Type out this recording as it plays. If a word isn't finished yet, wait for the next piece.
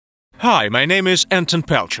Hi, my name is Anton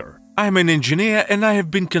Pelcher. I'm an engineer and I have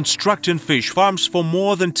been constructing fish farms for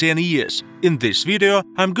more than 10 years. In this video,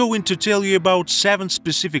 I'm going to tell you about 7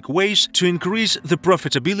 specific ways to increase the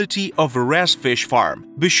profitability of a RAS fish farm.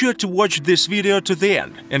 Be sure to watch this video to the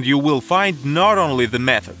end, and you will find not only the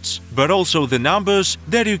methods, but also the numbers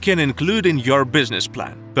that you can include in your business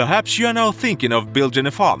plan. Perhaps you are now thinking of building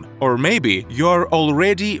a farm, or maybe you are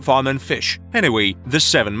already farming fish. Anyway, the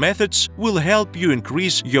 7 methods will help you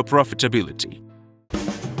increase your profitability.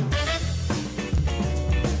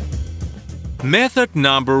 Method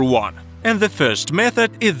number 1. And the first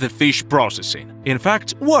method is the fish processing. In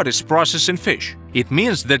fact, what is processing fish? It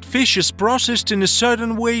means that fish is processed in a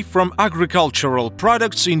certain way from agricultural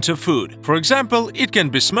products into food. For example, it can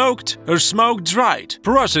be smoked or smoke-dried,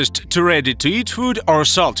 processed to ready-to-eat food or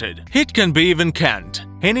salted. It can be even canned.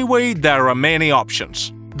 Anyway, there are many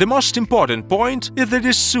options. The most important point is that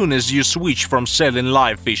as soon as you switch from selling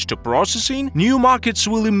live fish to processing, new markets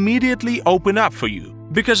will immediately open up for you,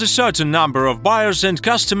 because a certain number of buyers and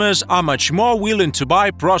customers are much more willing to buy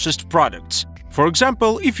processed products. For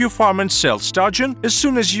example, if you farm and sell sturgeon, as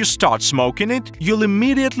soon as you start smoking it, you'll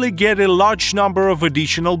immediately get a large number of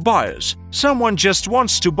additional buyers. Someone just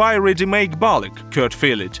wants to buy ready-made garlic, cut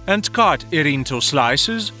fillet, and cut it into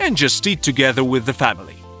slices and just eat together with the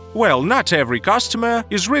family. Well, not every customer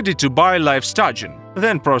is ready to buy live sturgeon,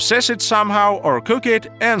 then process it somehow or cook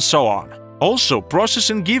it, and so on. Also,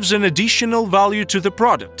 processing gives an additional value to the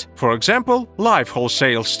product. For example, live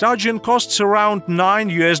wholesale sturgeon costs around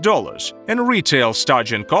 $9 and retail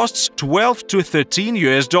sturgeon costs $12 to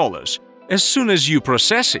 $13. As soon as you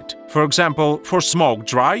process it, for example, for smoked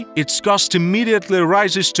dry, its cost immediately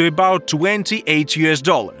rises to about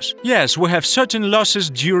 $28. Yes, we have certain losses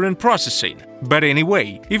during processing. But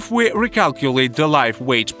anyway, if we recalculate the live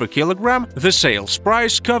weight per kilogram, the sales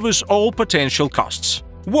price covers all potential costs.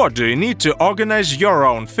 What do you need to organize your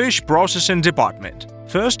own fish processing department?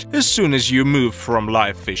 First, as soon as you move from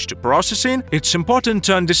live fish to processing, it's important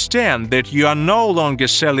to understand that you are no longer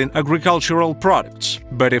selling agricultural products,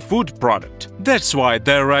 but a food product. That's why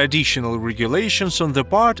there are additional regulations on the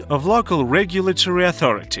part of local regulatory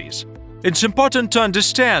authorities. It's important to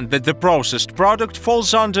understand that the processed product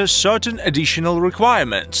falls under certain additional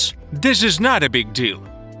requirements. This is not a big deal.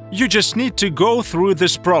 You just need to go through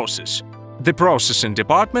this process. The processing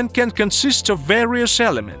department can consist of various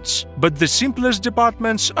elements, but the simplest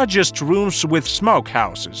departments are just rooms with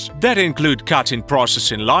smokehouses that include cutting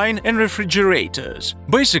processing line and refrigerators.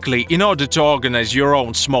 Basically, in order to organize your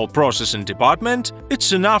own small processing department,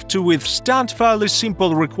 it's enough to withstand fairly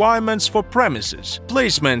simple requirements for premises,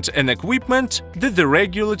 placement and equipment that the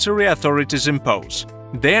regulatory authorities impose.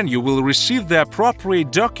 Then you will receive the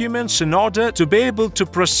appropriate documents in order to be able to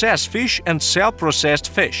process fish and sell processed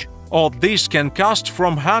fish. All this can cost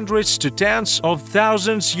from hundreds to tens of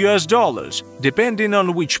thousands $, depending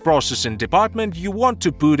on which processing department you want to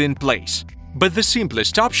put in place. But the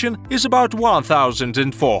simplest option is about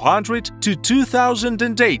 $1,400 to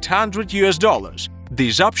 $2,800.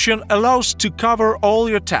 This option allows to cover all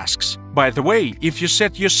your tasks. By the way, if you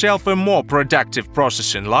set yourself a more productive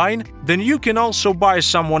processing line, then you can also buy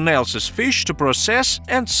someone else's fish to process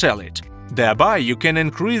and sell it. Thereby, you can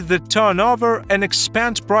increase the turnover and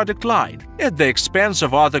expand product line at the expense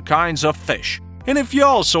of other kinds of fish. And if you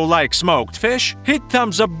also like smoked fish, hit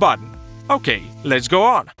thumbs up button. Okay, let's go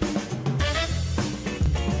on.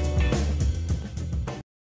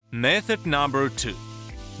 Method number 2.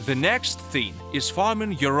 The next thing is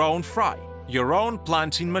farming your own fry, your own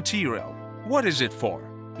planting material. What is it for?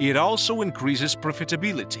 It also increases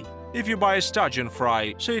profitability. If you buy a sturgeon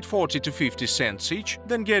fry, say at 40 to 50 cents each,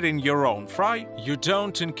 then getting your own fry, you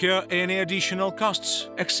don't incur any additional costs,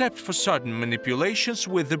 except for certain manipulations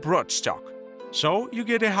with the broodstock. So you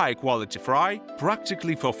get a high-quality fry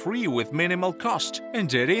practically for free with minimal cost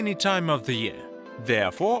and at any time of the year.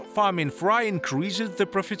 Therefore, farming fry increases the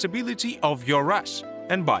profitability of your RAS.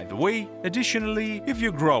 And by the way, additionally, if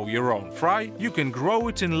you grow your own fry, you can grow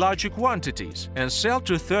it in larger quantities and sell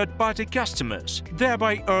to third-party customers,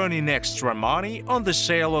 thereby earning extra money on the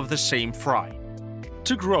sale of the same fry.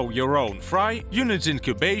 To grow your own fry, you need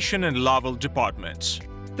incubation and larval departments.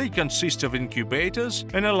 They consist of incubators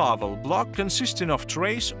and a larval block consisting of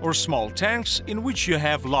trays or small tanks in which you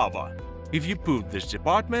have larvae. If you put this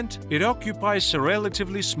department, it occupies a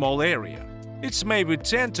relatively small area. It's maybe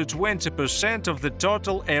 10 to 20% of the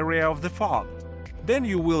total area of the farm. Then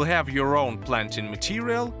you will have your own planting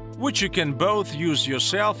material, which you can both use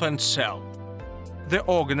yourself and sell. The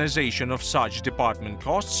organization of such department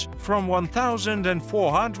costs from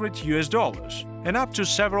 $1,400 and up to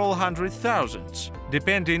several hundred thousands,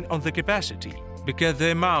 depending on the capacity. because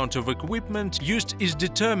the amount of equipment used is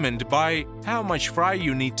determined by how much fry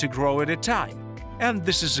you need to grow at a time. And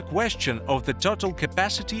this is a question of the total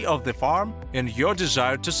capacity of the farm and your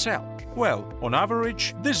desire to sell. Well, on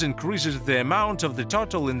average, this increases the amount of the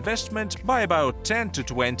total investment by about 10 to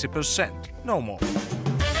 20%, no more.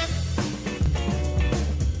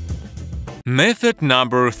 Method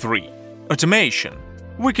number 3. Automation.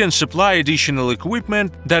 We can supply additional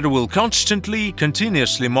equipment that will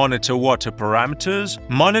continuously monitor water parameters,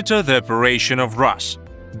 monitor the operation of RAS.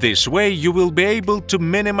 This way, you will be able to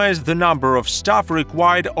minimize the number of staff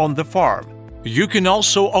required on the farm. You can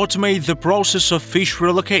also automate the process of fish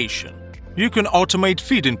relocation. You can automate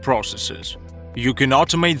feeding processes. You can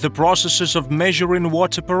automate the processes of measuring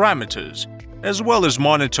water parameters, as well as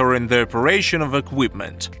monitoring the operation of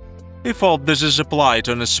equipment. If all this is applied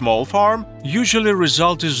on a small farm, usually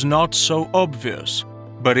result is not so obvious.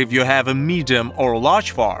 But if you have a medium or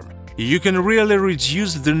large farm, you can really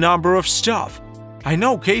reduce the number of staff. I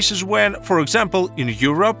know cases when, for example, in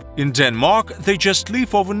Europe, in Denmark, they just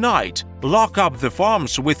leave overnight, lock up the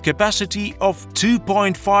farms with capacity of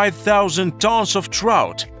 2,500 tons of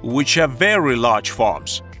trout, which are very large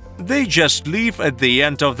farms. They just leave at the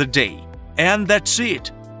end of the day. And that's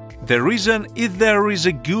it. The reason is there is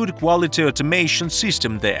a good quality automation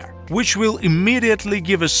system there, which will immediately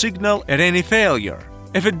give a signal at any failure.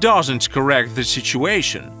 If it doesn't correct the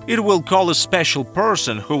situation, it will call a special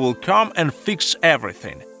person who will come and fix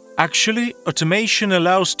everything. Actually, automation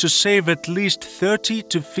allows to save at least 30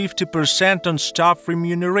 to 50% on staff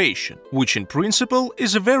remuneration, which in principle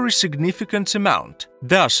is a very significant amount.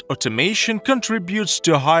 Thus, automation contributes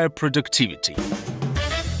to higher productivity.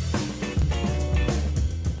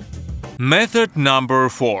 Method number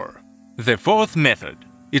 4. The fourth method.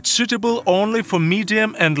 It's suitable only for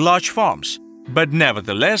medium and large farms, but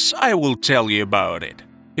nevertheless I will tell you about it.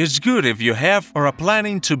 It's good if you have or are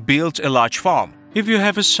planning to build a large farm. If you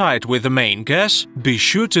have a site with a main gas, be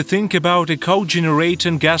sure to think about a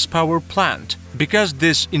cogenerating gas power plant, because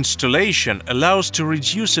this installation allows to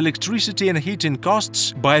reduce electricity and heating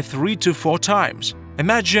costs by 3 to 4 times.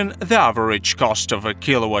 Imagine the average cost of a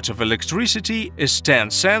kilowatt of electricity is 10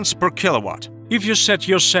 cents per kilowatt. If you set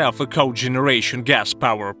yourself a cogeneration gas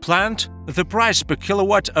power plant, the price per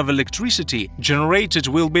kilowatt of electricity generated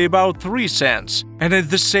will be about 3 cents, and at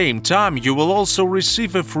the same time you will also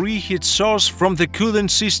receive a free heat source from the cooling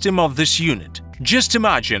system of this unit. Just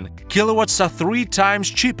imagine, kilowatts are 3 times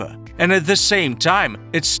cheaper, and at the same time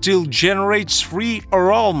it still generates free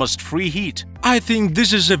or almost free heat. I think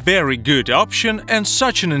this is a very good option, and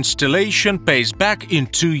such an installation pays back in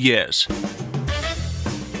 2 years.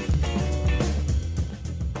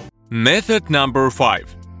 Method number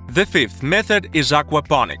 5. The fifth method is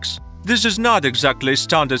aquaponics. This is not exactly a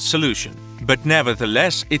standard solution, but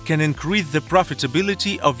nevertheless it can increase the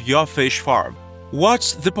profitability of your fish farm.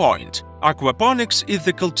 What's the point? Aquaponics is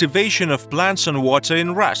the cultivation of plants on water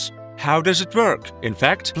in RAS. How does it work? In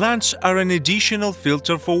fact, plants are an additional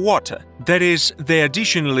filter for water. That is, they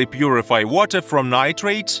additionally purify water from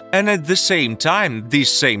nitrates, and at the same time, these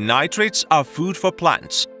same nitrates are food for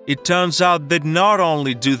plants. It turns out that not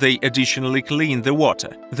only do they additionally clean the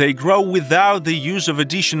water, they grow without the use of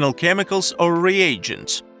additional chemicals or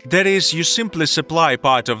reagents. That is, you simply supply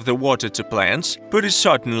part of the water to plants, put a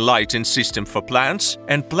certain lighting system for plants,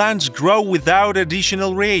 and plants grow without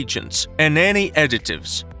additional reagents and any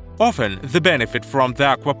additives. Often, the benefit from the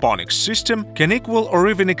aquaponics system can equal or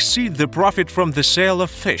even exceed the profit from the sale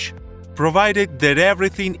of fish, provided that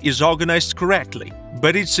everything is organized correctly.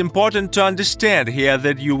 But it's important to understand here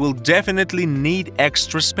that you will definitely need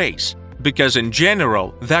extra space, because in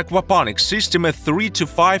general, the aquaponics system is 3 to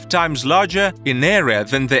 5 times larger in area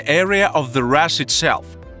than the area of the RAS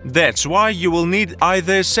itself. That's why you will need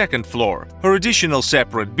either a second floor, or additional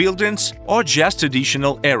separate buildings, or just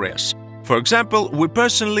additional areas. For example, we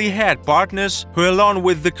personally had partners who, along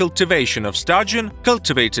with the cultivation of sturgeon,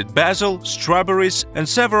 cultivated basil, strawberries, and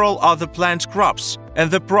several other plant crops, and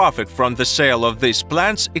the profit from the sale of these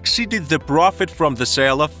plants exceeded the profit from the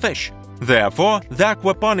sale of fish. Therefore, the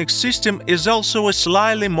aquaponics system is also a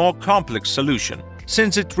slightly more complex solution,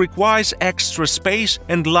 since it requires extra space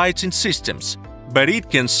and lighting systems, but it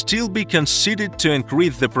can still be considered to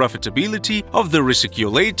increase the profitability of the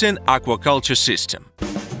recirculating aquaculture system.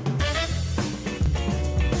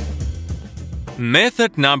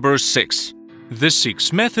 Method number 6. The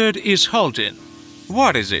sixth method is holding.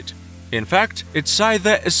 What is it? In fact, it's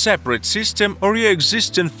either a separate system or your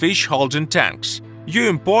existing fish holding tanks. You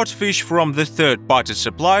import fish from the third-party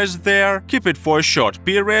suppliers there, keep it for a short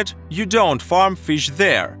period, you don't farm fish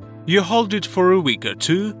there. You hold it for a week or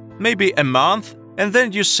two, maybe a month, and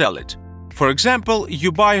then you sell it. For example,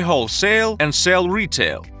 you buy wholesale and sell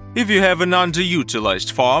retail. If you have an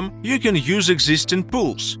underutilized farm, you can use existing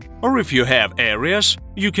pools. Or if you have areas,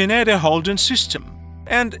 you can add a holding system.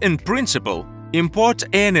 And in principle, import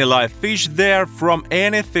any live fish there from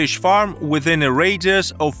any fish farm within a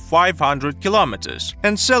radius of 500 kilometers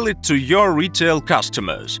and sell it to your retail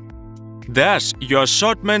customers. Thus, your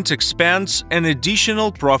assortment expands and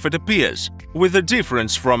additional profit appears, with a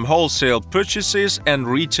difference from wholesale purchases and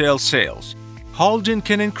retail sales. Holding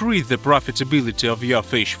can increase the profitability of your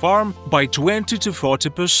fish farm by 20 to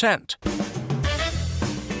 40%.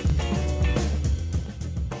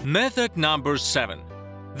 Method number 7.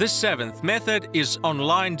 The seventh method is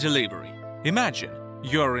online delivery. Imagine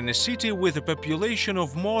you're in a city with a population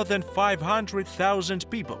of more than 500,000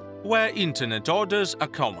 people, where internet orders are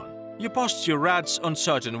common. You post your ads on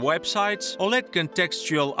certain websites or let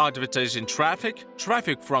contextual advertising traffic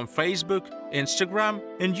from Facebook, Instagram,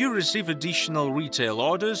 and you receive additional retail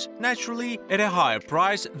orders, naturally at a higher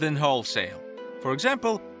price than wholesale. For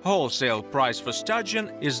example, wholesale price for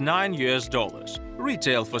sturgeon is $9,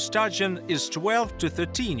 retail for sturgeon is $12 to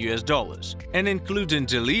 $13, and including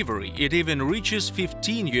delivery, it even reaches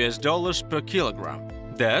 $15 per kilogram.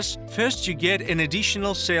 Thus, first you get an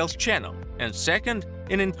additional sales channel, and second,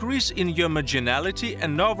 an increase in your marginality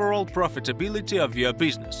and overall profitability of your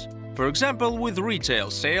business. For example, with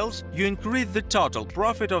retail sales, you increase the total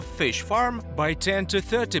profit of fish farm by 10 to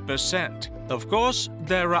 30%. Of course,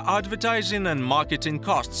 there are advertising and marketing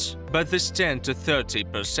costs, but this 10 to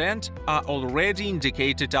 30% are already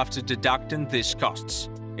indicated after deducting these costs.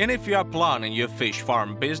 And if you are planning your fish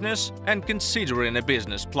farm business and considering a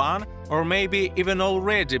business plan, or maybe even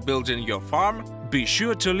already building your farm, be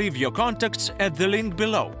sure to leave your contacts at the link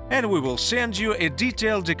below, and we will send you a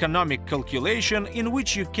detailed economic calculation in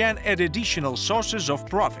which you can add additional sources of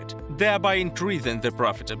profit, thereby increasing the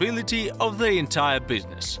profitability of the entire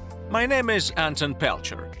business. My name is Anton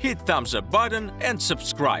Pelcher. Hit thumbs up button and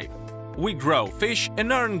subscribe. We grow fish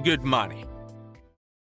and earn good money.